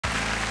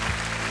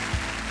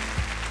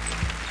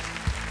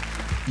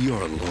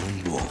You're a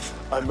lone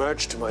wolf, I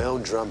march to my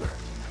own drummer.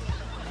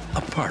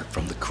 apart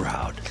from the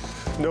crowd.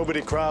 Nobody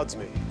crowds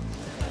me.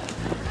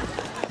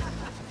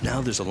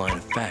 Now there's a line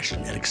of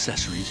fashion and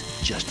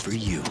accessories just for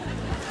you.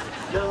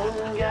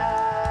 Lone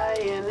guy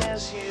in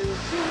SUV.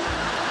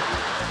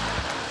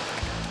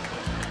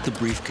 The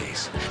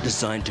briefcase,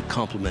 designed to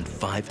complement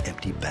 5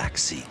 empty back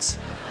seats.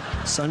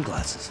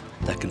 Sunglasses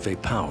that convey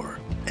power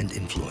and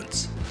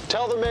influence.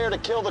 Tell the mayor to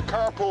kill the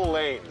carpool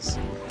lanes.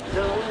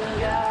 Lone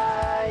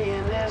guy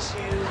in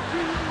SUV.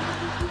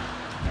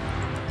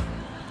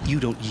 You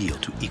don't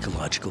yield to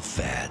ecological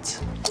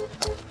fads.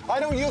 I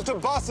don't yield to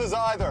buses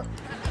either.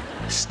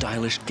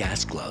 Stylish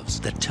gas gloves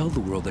that tell the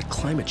world that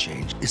climate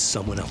change is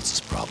someone else's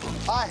problem.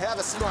 I have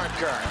a smart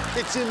car.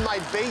 It's in my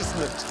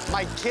basement.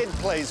 My kid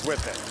plays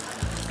with it.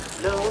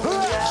 Lone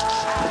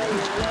guy in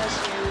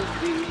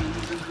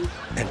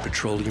SUV. And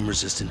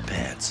petroleum-resistant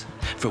pants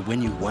for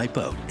when you wipe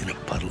out in a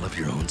puddle of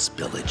your own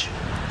spillage.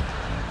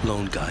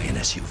 Lone Guy in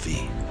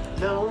SUV,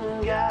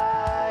 Lone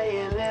guy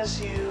in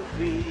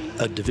SUV.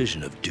 a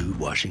division of Dude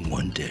Washing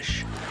One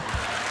Dish.